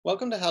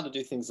Welcome to How to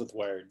Do Things with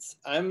Words.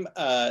 I'm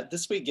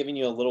this week giving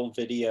you a little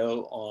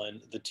video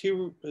on the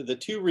two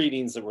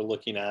readings that we're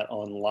looking at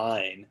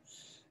online,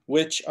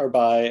 which are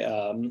by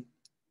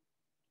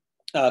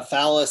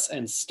Fallis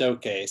and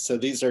Stoke. So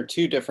these are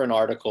two different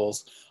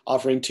articles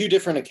offering two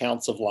different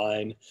accounts of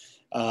line.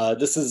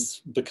 This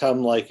has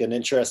become like an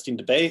interesting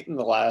debate in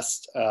the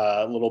last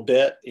little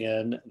bit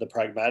in the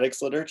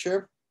pragmatics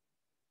literature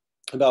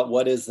about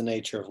what is the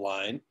nature of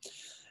line.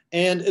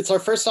 And it's our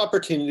first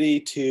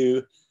opportunity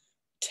to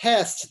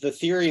test the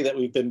theory that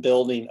we've been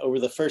building over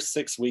the first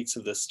 6 weeks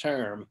of this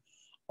term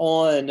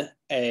on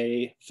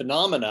a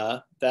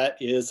phenomena that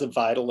is of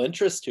vital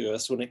interest to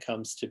us when it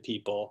comes to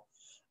people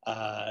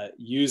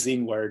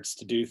using words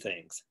to do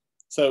things.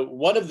 So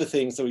one of the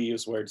things that we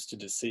use words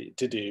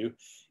to do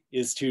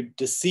is to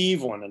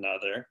deceive one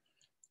another.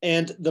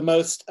 And the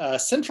most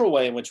central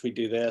way in which we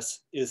do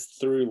this is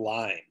through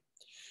lying.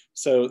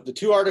 So the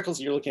two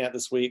articles you're looking at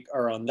this week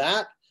are on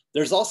that.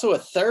 There's also a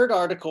third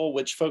article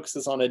which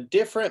focuses on a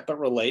different but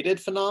related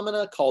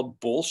phenomena called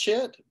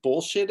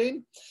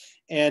bullshitting.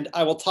 And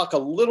I will talk a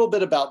little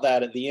bit about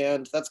that at the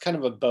end. That's kind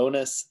of a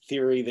bonus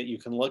theory that you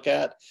can look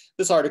at.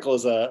 This article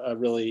is a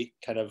really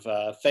kind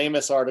of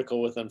famous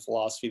article within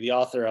philosophy. The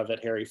author of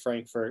it, Harry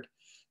Frankfurt,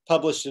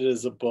 published it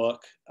as a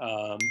book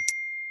a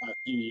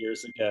few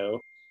years ago,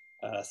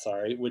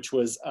 which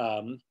was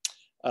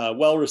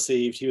well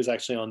received. He was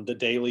actually on The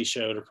Daily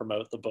Show to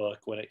promote the book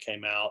when it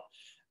came out.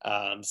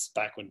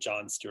 Back when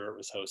Jon Stewart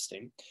was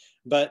hosting.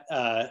 But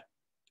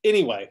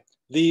anyway,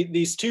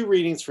 these two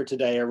readings for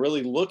today are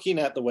really looking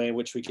at the way in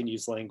which we can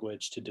use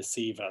language to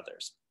deceive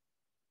others.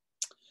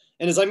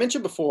 And as I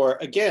mentioned before,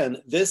 again,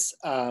 these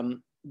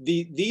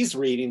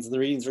readings and the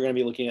readings we're going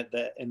to be looking at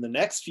in the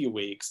next few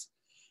weeks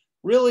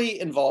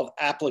really involve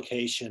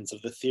applications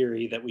of the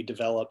theory that we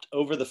developed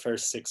over the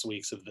first 6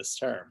 weeks of this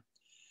term.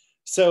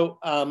 So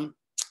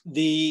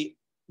the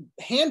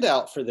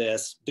handout for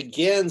this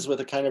begins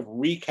with a kind of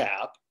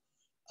recap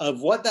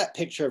of what that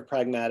picture of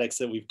pragmatics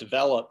that we've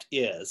developed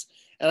is.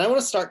 And I want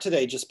to start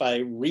today just by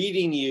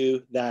reading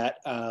you that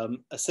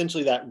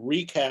essentially that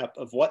recap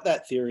of what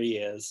that theory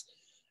is.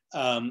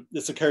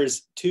 This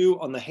occurs too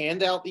on the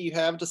handout that you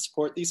have to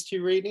support these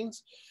two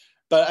readings.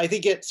 But I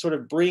think it sort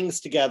of brings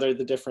together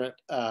the different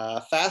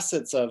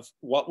facets of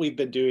what we've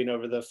been doing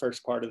over the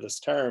first part of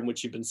this term,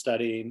 which you've been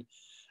studying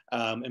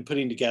and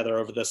putting together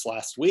over this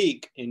last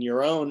week in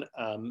your own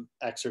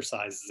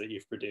exercises that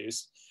you've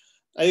produced.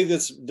 I think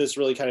this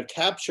really kind of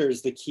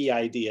captures the key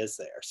ideas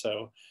there.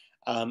 So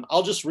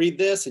I'll just read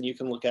this and you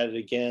can look at it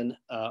again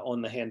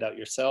on the handout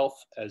yourself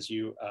as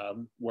you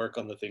work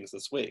on the things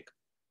this week.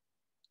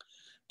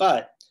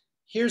 But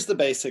here's the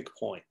basic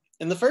point.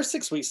 In the first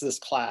 6 weeks of this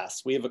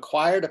class, we have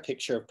acquired a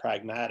picture of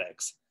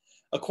pragmatics,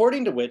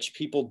 according to which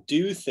people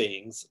do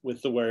things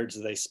with the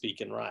words they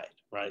speak and write,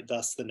 right?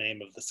 Thus the name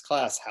of this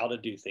class, How to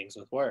Do Things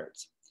with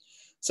Words.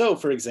 So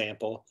for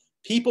example,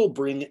 people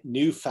bring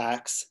new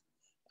facts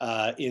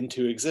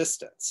into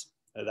existence.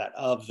 That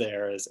of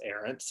there is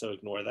errant, so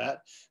ignore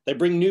that. They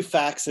bring new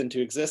facts into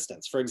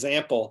existence. For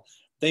example,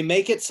 they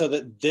make it so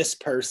that this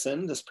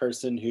person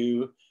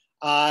who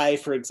I,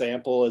 for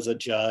example, as a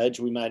judge,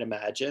 we might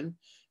imagine,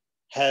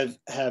 have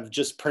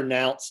just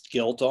pronounced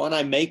guilt on,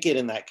 I make it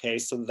in that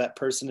case so that that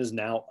person is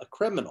now a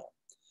criminal,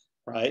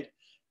 right?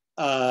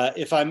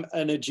 If I'm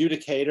an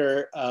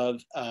adjudicator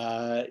of,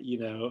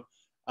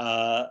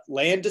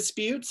 land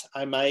disputes,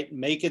 I might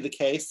make it the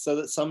case so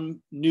that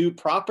some new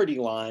property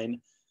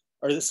line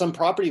or that some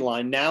property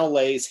line now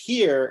lays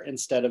here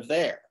instead of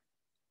there,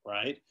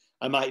 right?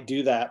 I might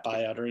do that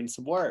by uttering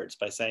some words,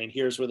 by saying,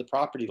 here's where the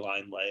property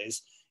line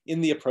lays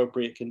in the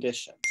appropriate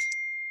conditions,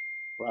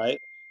 right?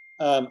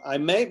 I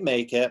may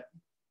make it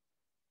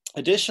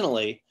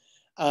additionally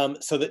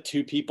so that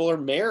two people are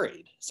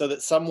married, so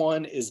that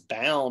someone is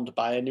bound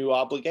by a new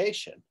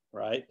obligation,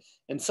 right?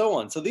 And so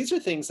on. So these are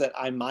things that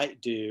I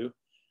might do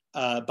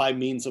by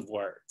means of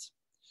words.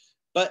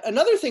 But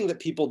another thing that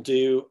people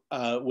do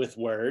with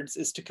words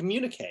is to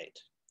communicate,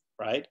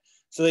 right?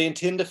 So they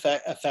intend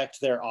to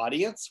affect their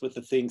audience with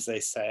the things they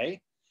say.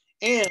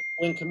 And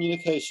when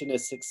communication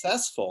is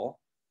successful,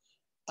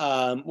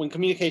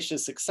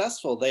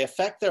 they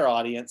affect their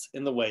audience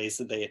in the ways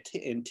that they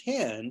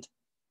intend,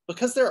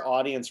 because their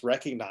audience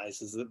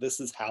recognizes that this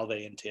is how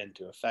they intend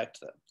to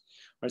affect them.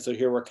 Right, so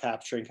here we're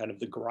capturing kind of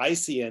the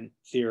Gricean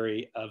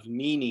theory of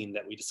meaning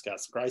that we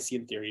discussed,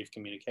 Gricean theory of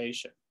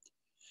communication.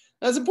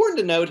 Now, it's important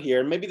to note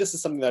here, and maybe this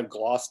is something that I've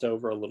glossed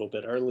over a little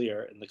bit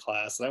earlier in the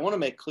class, and I want to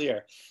make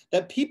clear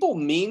that people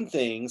mean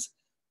things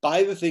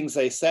by the things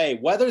they say,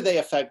 whether they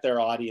affect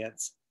their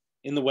audience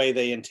in the way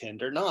they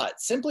intend or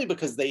not, simply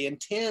because they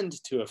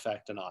intend to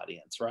affect an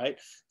audience, right?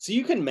 So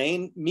you can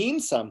mean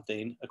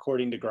something,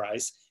 according to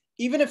Grice,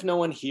 even if no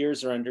one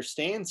hears or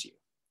understands you,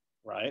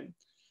 right?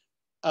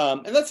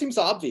 And that seems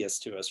obvious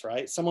to us,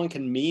 right? Someone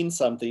can mean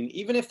something,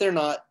 even if they're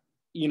not,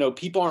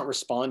 people aren't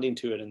responding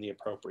to it in the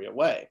appropriate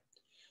way.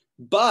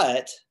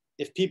 But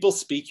if people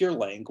speak your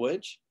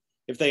language,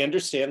 if they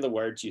understand the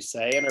words you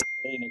say and are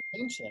paying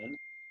attention,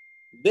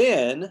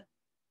 then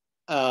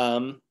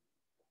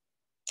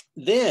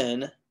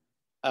then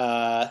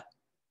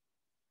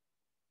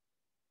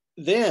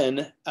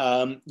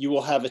you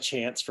will have a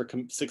chance for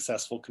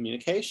successful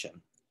communication.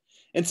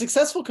 And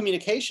successful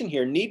communication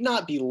here need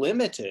not be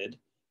limited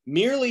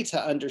merely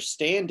to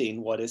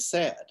understanding what is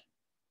said,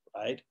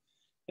 right?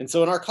 And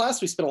so in our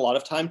class, we spent a lot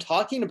of time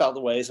talking about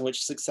the ways in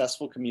which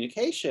successful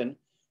communication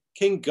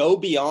can go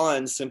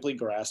beyond simply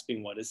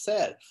grasping what is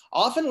said.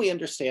 Often we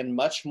understand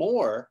much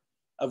more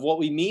of what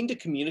we mean to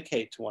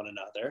communicate to one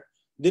another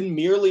than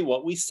merely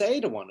what we say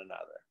to one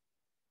another.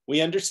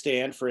 We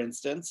understand, for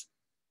instance,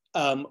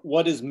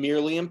 what is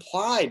merely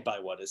implied by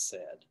what is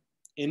said.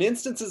 In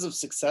instances of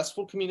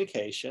successful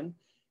communication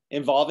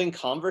involving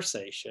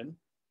conversation,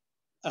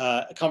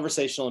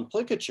 conversational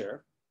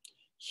implicature,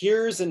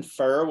 hearers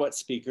infer what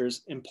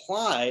speakers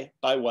imply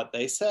by what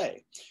they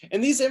say.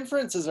 And these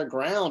inferences are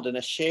grounded in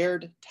a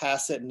shared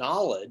tacit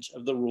knowledge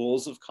of the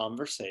rules of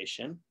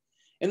conversation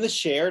and the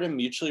shared and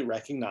mutually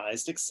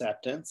recognized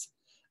acceptance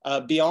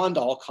beyond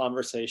all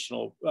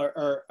conversational,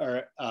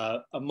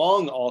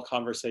 among all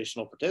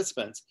conversational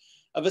participants,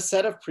 of a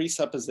set of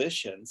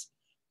presuppositions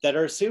that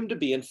are assumed to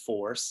be in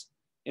force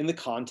in the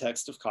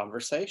context of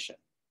conversation.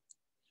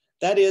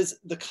 That is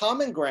the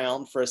common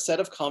ground for a set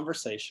of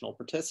conversational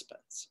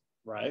participants,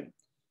 right?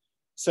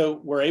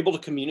 So we're able to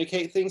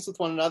communicate things with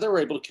one another.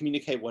 We're able to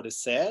communicate what is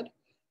said,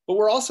 but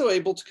we're also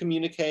able to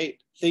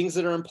communicate things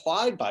that are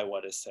implied by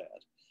what is said.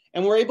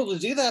 And we're able to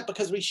do that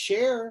because we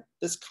share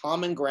this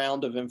common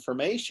ground of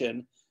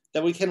information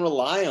that we can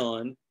rely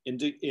on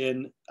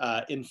in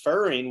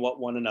inferring what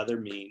one another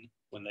mean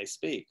when they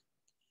speak.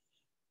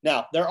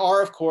 Now, there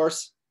are, of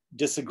course,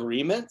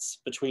 disagreements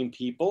between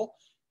people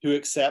who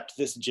accept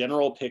this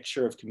general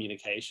picture of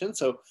communication.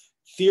 So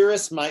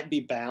theorists might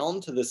be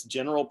bound to this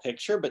general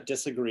picture, but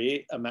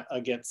disagree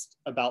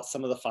about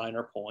some of the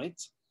finer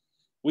points.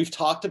 We've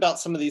talked about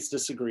some of these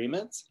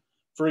disagreements.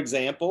 For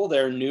example,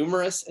 there are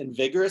numerous and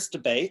vigorous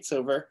debates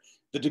over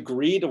the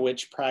degree to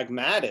which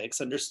pragmatics,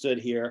 understood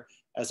here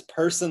as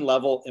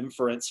person-level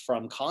inference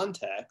from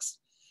context,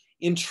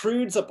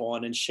 intrudes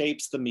upon and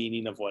shapes the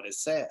meaning of what is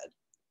said.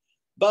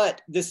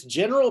 But this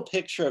general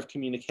picture of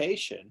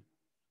communication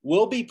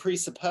will be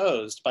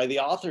presupposed by the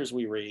authors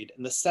we read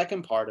in the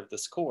second part of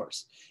this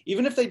course.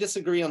 Even if they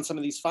disagree on some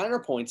of these finer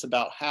points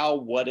about how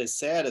what is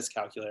said is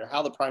calculated, or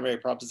how the primary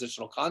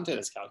propositional content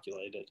is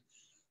calculated,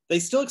 they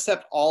still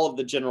accept all of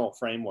the general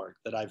framework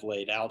that I've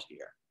laid out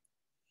here.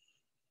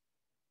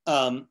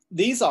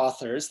 These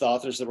authors, the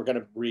authors that we're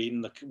going to read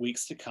in the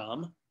weeks to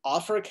come,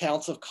 offer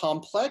accounts of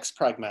complex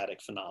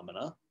pragmatic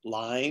phenomena,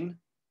 lying,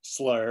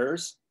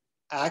 slurs,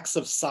 acts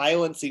of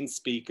silencing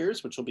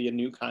speakers, which will be a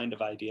new kind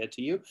of idea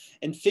to you,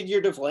 and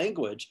figurative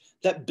language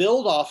that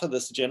build off of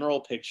this general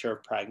picture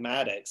of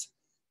pragmatics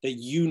that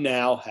you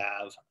now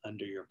have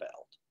under your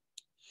belt.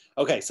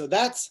 Okay, so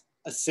that's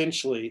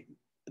essentially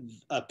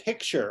a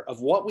picture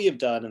of what we have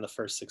done in the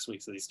first 6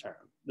 weeks of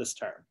this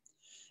term.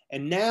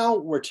 And now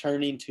we're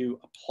turning to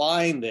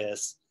applying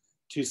this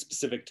to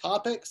specific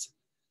topics.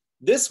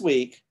 This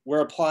week, we're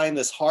applying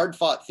this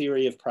hard-fought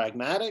theory of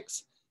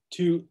pragmatics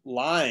to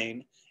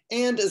lying,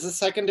 and as a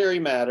secondary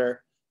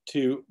matter,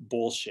 to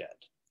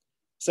bullshit.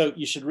 So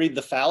you should read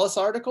the Phallus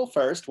article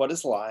first, what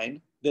is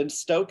lying, then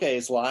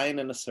Stokoe's lying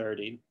and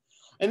asserting.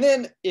 And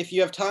then if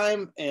you have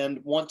time and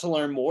want to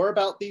learn more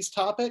about these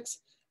topics,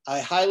 I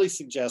highly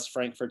suggest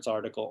Frankfurt's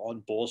article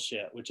on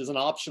bullshit, which is an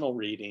optional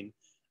reading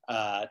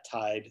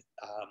tied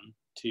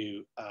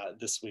to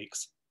this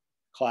week's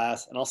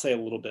class. And I'll say a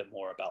little bit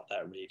more about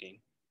that reading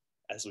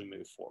as we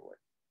move forward.